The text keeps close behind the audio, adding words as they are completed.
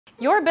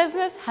Your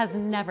business has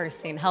never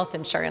seen health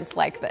insurance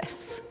like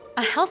this.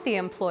 A healthy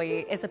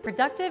employee is a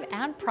productive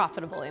and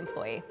profitable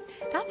employee.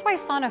 That's why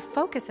Sana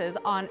focuses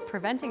on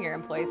preventing your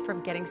employees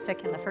from getting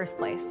sick in the first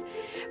place,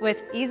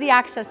 with easy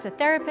access to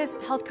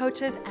therapists, health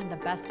coaches, and the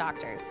best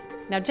doctors.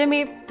 Now,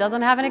 Jimmy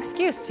doesn't have an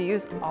excuse to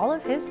use all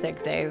of his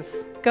sick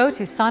days. Go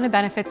to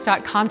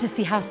sanabenefits.com to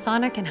see how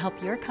Sana can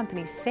help your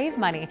company save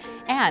money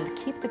and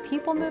keep the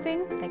people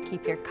moving that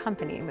keep your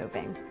company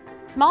moving.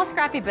 Small,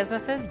 scrappy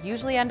businesses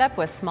usually end up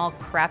with small,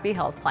 crappy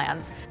health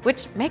plans,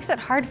 which makes it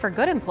hard for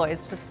good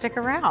employees to stick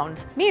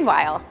around.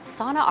 Meanwhile,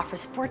 Sana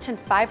offers Fortune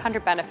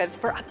 500 benefits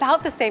for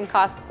about the same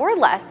cost or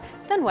less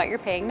than what you're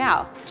paying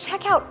now.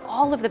 Check out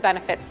all of the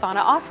benefits Sana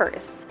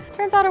offers.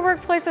 Turns out a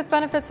workplace with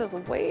benefits is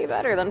way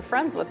better than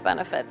friends with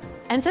benefits.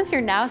 And since you're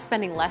now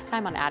spending less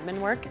time on admin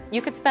work,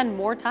 you could spend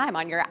more time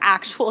on your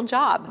actual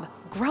job,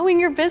 growing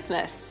your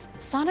business.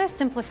 Sana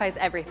simplifies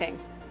everything.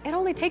 It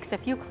only takes a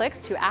few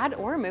clicks to add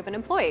or remove an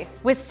employee.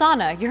 With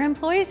Sana, your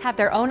employees have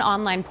their own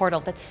online portal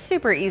that's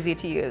super easy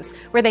to use,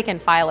 where they can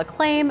file a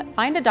claim,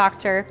 find a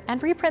doctor,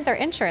 and reprint their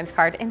insurance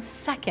card in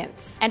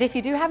seconds. And if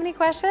you do have any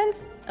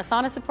questions, a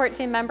Sana support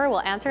team member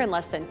will answer in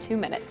less than 2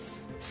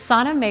 minutes.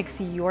 Sana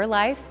makes your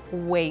life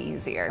way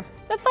easier.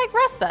 That's like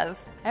Russ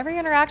says. Every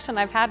interaction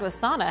I've had with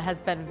Sana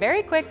has been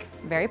very quick,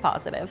 very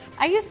positive.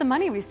 I use the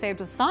money we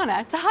saved with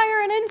Sana to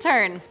hire an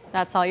intern.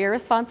 That's all your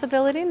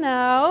responsibility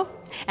now.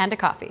 And a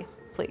coffee.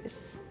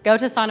 Please. Go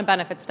to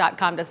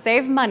sanabenefits.com to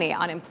save money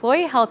on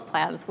employee health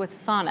plans with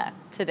Sana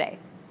today.